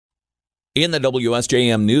In the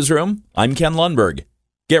WSJM newsroom, I'm Ken Lundberg.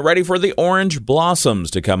 Get ready for the orange blossoms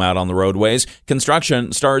to come out on the roadways.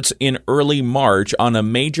 Construction starts in early March on a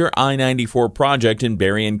major I-94 project in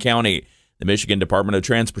Berrien County. The Michigan Department of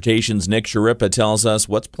Transportation's Nick Sharippa tells us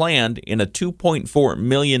what's planned in a $2.4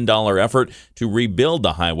 million effort to rebuild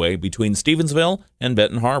the highway between Stevensville and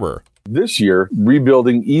Benton Harbor. This year,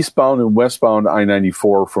 rebuilding eastbound and westbound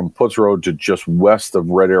I-94 from Putz Road to just west of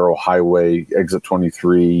Red Arrow Highway, exit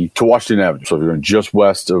 23, to Washington Avenue. So if you're going just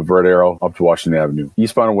west of Red Arrow up to Washington Avenue,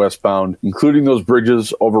 eastbound and westbound, including those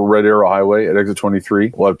bridges over Red Arrow Highway at exit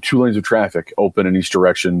 23, we'll have 2 lanes of traffic open in each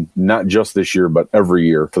direction, not just this year, but every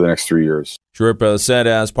year for the next 3 years. Sharippa said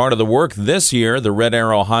as part of the work this year, the Red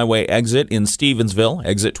Arrow Highway exit in Stevensville,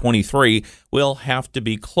 exit 23, will have to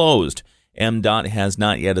be closed. MDOT has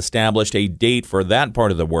not yet established a date for that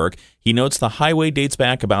part of the work. He notes the highway dates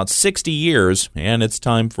back about 60 years, and it's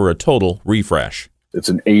time for a total refresh. It's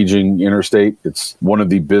an aging interstate. It's one of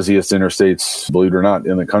the busiest interstates, believe it or not,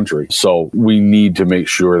 in the country. So we need to make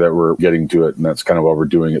sure that we're getting to it, and that's kind of why we're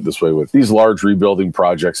doing it this way with these large rebuilding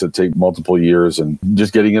projects that take multiple years and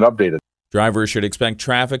just getting it updated. Drivers should expect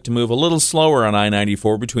traffic to move a little slower on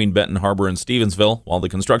I-94 between Benton Harbor and Stevensville while the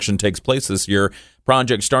construction takes place this year.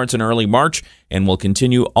 Project starts in early March and will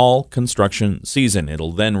continue all construction season.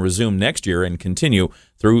 It'll then resume next year and continue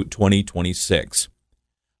through 2026.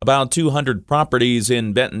 About 200 properties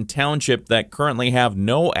in Benton Township that currently have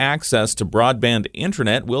no access to broadband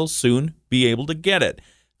internet will soon be able to get it,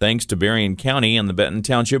 thanks to Berrien County and the Benton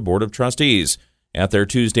Township Board of Trustees. At their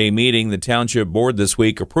Tuesday meeting, the Township Board this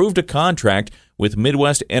week approved a contract with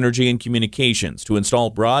Midwest Energy and Communications to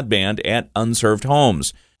install broadband at unserved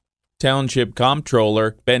homes. Township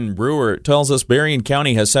Comptroller Ben Brewer tells us Berrien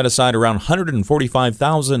County has set aside around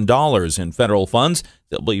 $145,000 in federal funds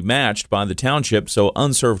that will be matched by the township so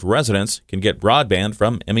unserved residents can get broadband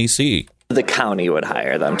from MEC. The county would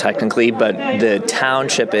hire them technically, but the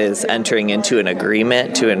township is entering into an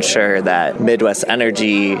agreement to ensure that Midwest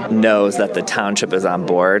Energy knows that the township is on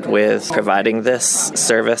board with providing this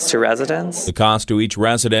service to residents. The cost to each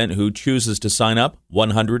resident who chooses to sign up,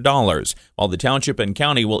 $100, while the township and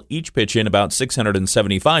county will each pitch in about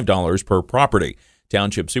 $675 per property.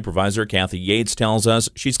 Township Supervisor Kathy Yates tells us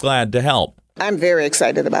she's glad to help. I'm very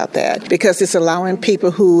excited about that because it's allowing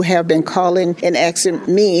people who have been calling and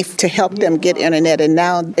asking me to help them get internet, and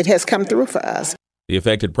now it has come through for us. The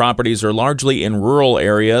affected properties are largely in rural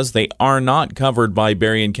areas. They are not covered by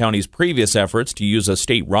Berrien County's previous efforts to use a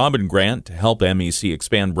state Robin grant to help MEC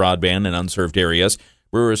expand broadband in unserved areas.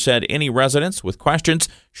 Brewer said any residents with questions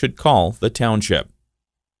should call the township.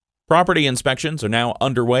 Property inspections are now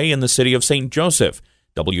underway in the city of St. Joseph.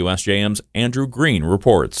 WSJM's Andrew Green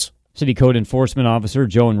reports. City Code Enforcement Officer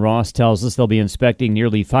Joan Ross tells us they'll be inspecting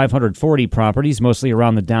nearly 540 properties, mostly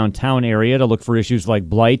around the downtown area, to look for issues like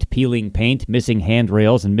blight, peeling paint, missing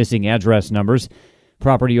handrails, and missing address numbers.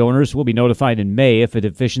 Property owners will be notified in May if a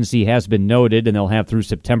deficiency has been noted, and they'll have through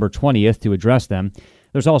September 20th to address them.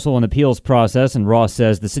 There's also an appeals process, and Ross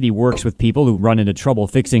says the city works with people who run into trouble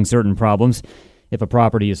fixing certain problems. If a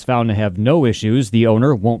property is found to have no issues, the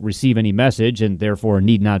owner won't receive any message and therefore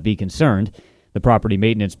need not be concerned. The property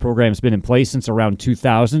maintenance program's been in place since around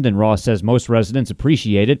 2000, and Ross says most residents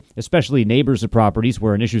appreciate it, especially neighbors of properties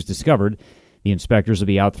where an issue is discovered. The inspectors will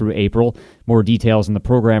be out through April. More details on the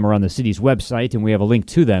program are on the city's website, and we have a link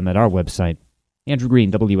to them at our website. Andrew Green,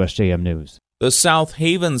 WSJM News. The South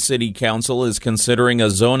Haven City Council is considering a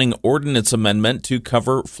zoning ordinance amendment to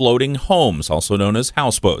cover floating homes, also known as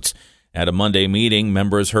houseboats. At a Monday meeting,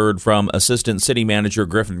 members heard from Assistant City Manager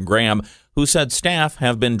Griffin Graham, who said staff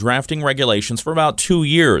have been drafting regulations for about 2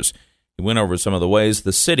 years. He went over some of the ways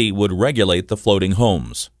the city would regulate the floating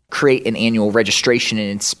homes. Create an annual registration and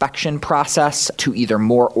inspection process to either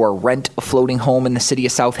moor or rent a floating home in the city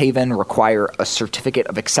of South Haven, require a certificate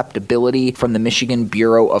of acceptability from the Michigan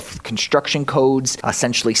Bureau of Construction Codes,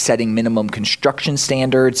 essentially setting minimum construction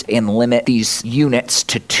standards, and limit these units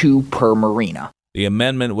to 2 per marina. The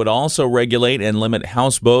amendment would also regulate and limit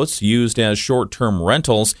houseboats used as short-term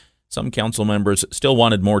rentals. Some council members still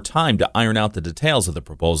wanted more time to iron out the details of the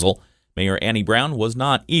proposal. Mayor Annie Brown was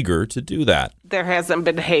not eager to do that. There hasn't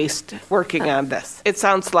been haste working on this. It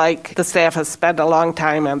sounds like the staff has spent a long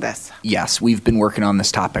time on this. Yes, we've been working on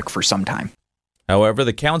this topic for some time. However,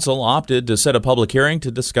 the council opted to set a public hearing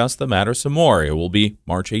to discuss the matter some more. It will be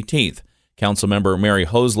March 18th. Councilmember Mary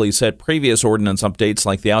Hosley said previous ordinance updates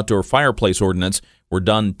like the outdoor fireplace ordinance were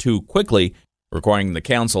done too quickly, requiring the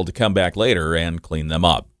council to come back later and clean them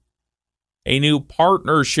up. A new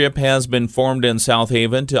partnership has been formed in South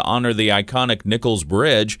Haven to honor the iconic Nichols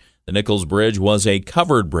Bridge. The Nichols Bridge was a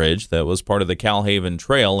covered bridge that was part of the Calhaven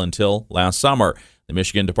Trail until last summer. The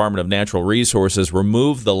Michigan Department of Natural Resources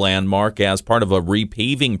removed the landmark as part of a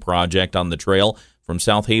repaving project on the trail from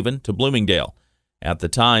South Haven to Bloomingdale. At the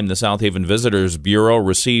time, the South Haven Visitors Bureau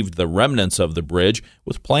received the remnants of the bridge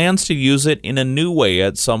with plans to use it in a new way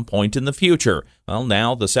at some point in the future. Well,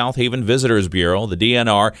 now the South Haven Visitors Bureau, the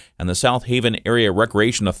DNR, and the South Haven Area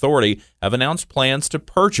Recreation Authority have announced plans to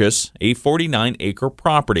purchase a 49-acre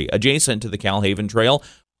property adjacent to the Calhaven Trail,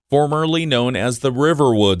 formerly known as the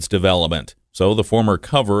Riverwoods development. So the former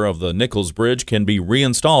cover of the Nichols Bridge can be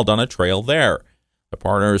reinstalled on a trail there. The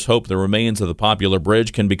partners hope the remains of the popular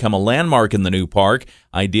bridge can become a landmark in the new park.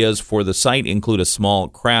 Ideas for the site include a small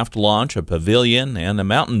craft launch, a pavilion, and a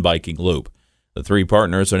mountain biking loop. The three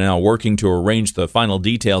partners are now working to arrange the final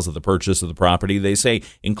details of the purchase of the property. They say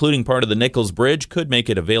including part of the Nichols Bridge could make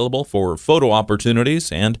it available for photo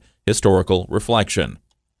opportunities and historical reflection.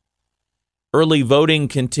 Early voting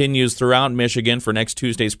continues throughout Michigan for next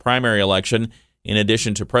Tuesday's primary election. In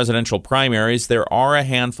addition to presidential primaries, there are a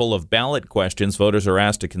handful of ballot questions voters are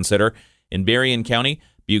asked to consider. In Berrien County,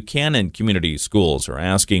 Buchanan Community Schools are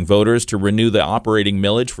asking voters to renew the operating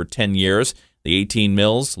millage for 10 years. The 18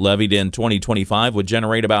 mills levied in 2025 would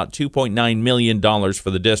generate about $2.9 million for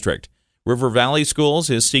the district. River Valley Schools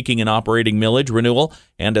is seeking an operating millage renewal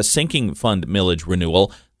and a sinking fund millage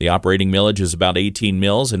renewal. The operating millage is about 18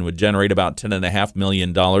 mills and would generate about $10.5 million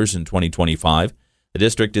in 2025. The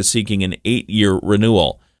district is seeking an 8-year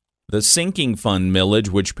renewal. The sinking fund millage,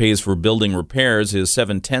 which pays for building repairs, is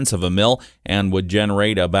 0.7 of a mil and would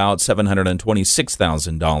generate about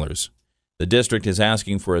 $726,000. The district is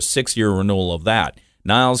asking for a 6-year renewal of that.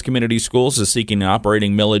 Niles Community Schools is seeking an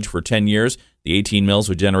operating millage for 10 years. The 18 mills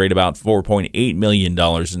would generate about $4.8 million in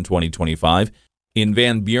 2025. In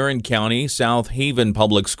Van Buren County, South Haven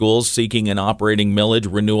Public Schools seeking an operating millage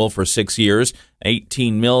renewal for 6 years.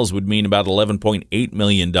 18 mills would mean about $11.8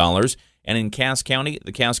 million. And in Cass County,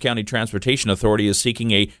 the Cass County Transportation Authority is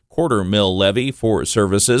seeking a quarter mill levy for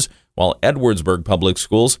services, while Edwardsburg Public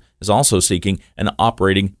Schools is also seeking an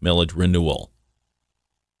operating millage renewal.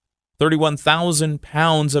 31,000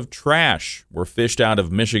 pounds of trash were fished out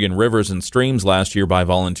of Michigan rivers and streams last year by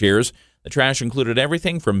volunteers. The trash included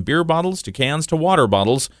everything from beer bottles to cans to water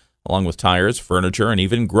bottles, along with tires, furniture, and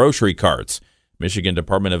even grocery carts. Michigan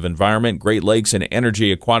Department of Environment, Great Lakes, and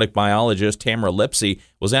Energy aquatic biologist Tamara Lipsey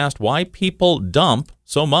was asked why people dump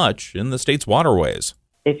so much in the state's waterways.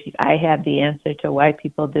 If I had the answer to why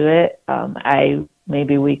people do it,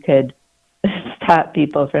 maybe we could stop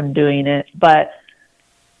people from doing it. But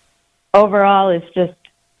overall, it's just,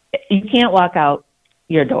 you can't walk out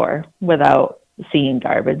your door without seeing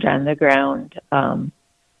garbage on the ground. Some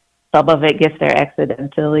of it gets there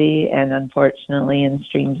accidentally, and unfortunately in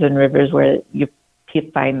streams and rivers where you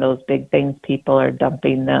find those big things, people are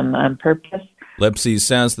dumping them on purpose. Lipsey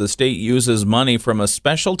says the state uses money from a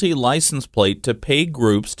specialty license plate to pay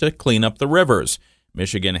groups to clean up the rivers.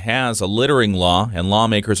 Michigan has a littering law, and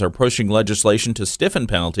lawmakers are pushing legislation to stiffen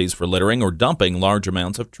penalties for littering or dumping large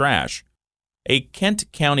amounts of trash. A Kent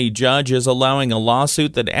County judge is allowing a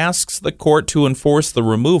lawsuit that asks the court to enforce the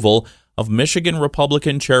removal of Michigan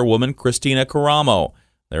Republican Chairwoman Christina Caramo.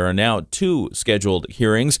 There are now 2 scheduled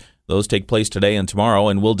hearings. Those take place today and tomorrow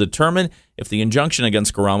and will determine if the injunction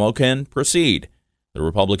against Caramo can proceed. The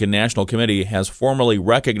Republican National Committee has formally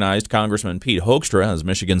recognized Congressman Pete Hoekstra as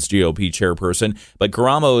Michigan's GOP chairperson, but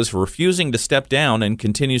Caramo is refusing to step down and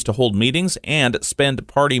continues to hold meetings and spend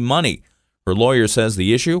party money. Her lawyer says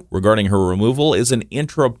the issue regarding her removal is an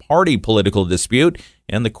intra-party political dispute,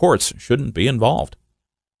 and the courts shouldn't be involved.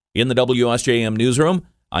 In the WSJM newsroom,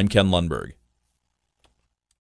 I'm Ken Lundberg.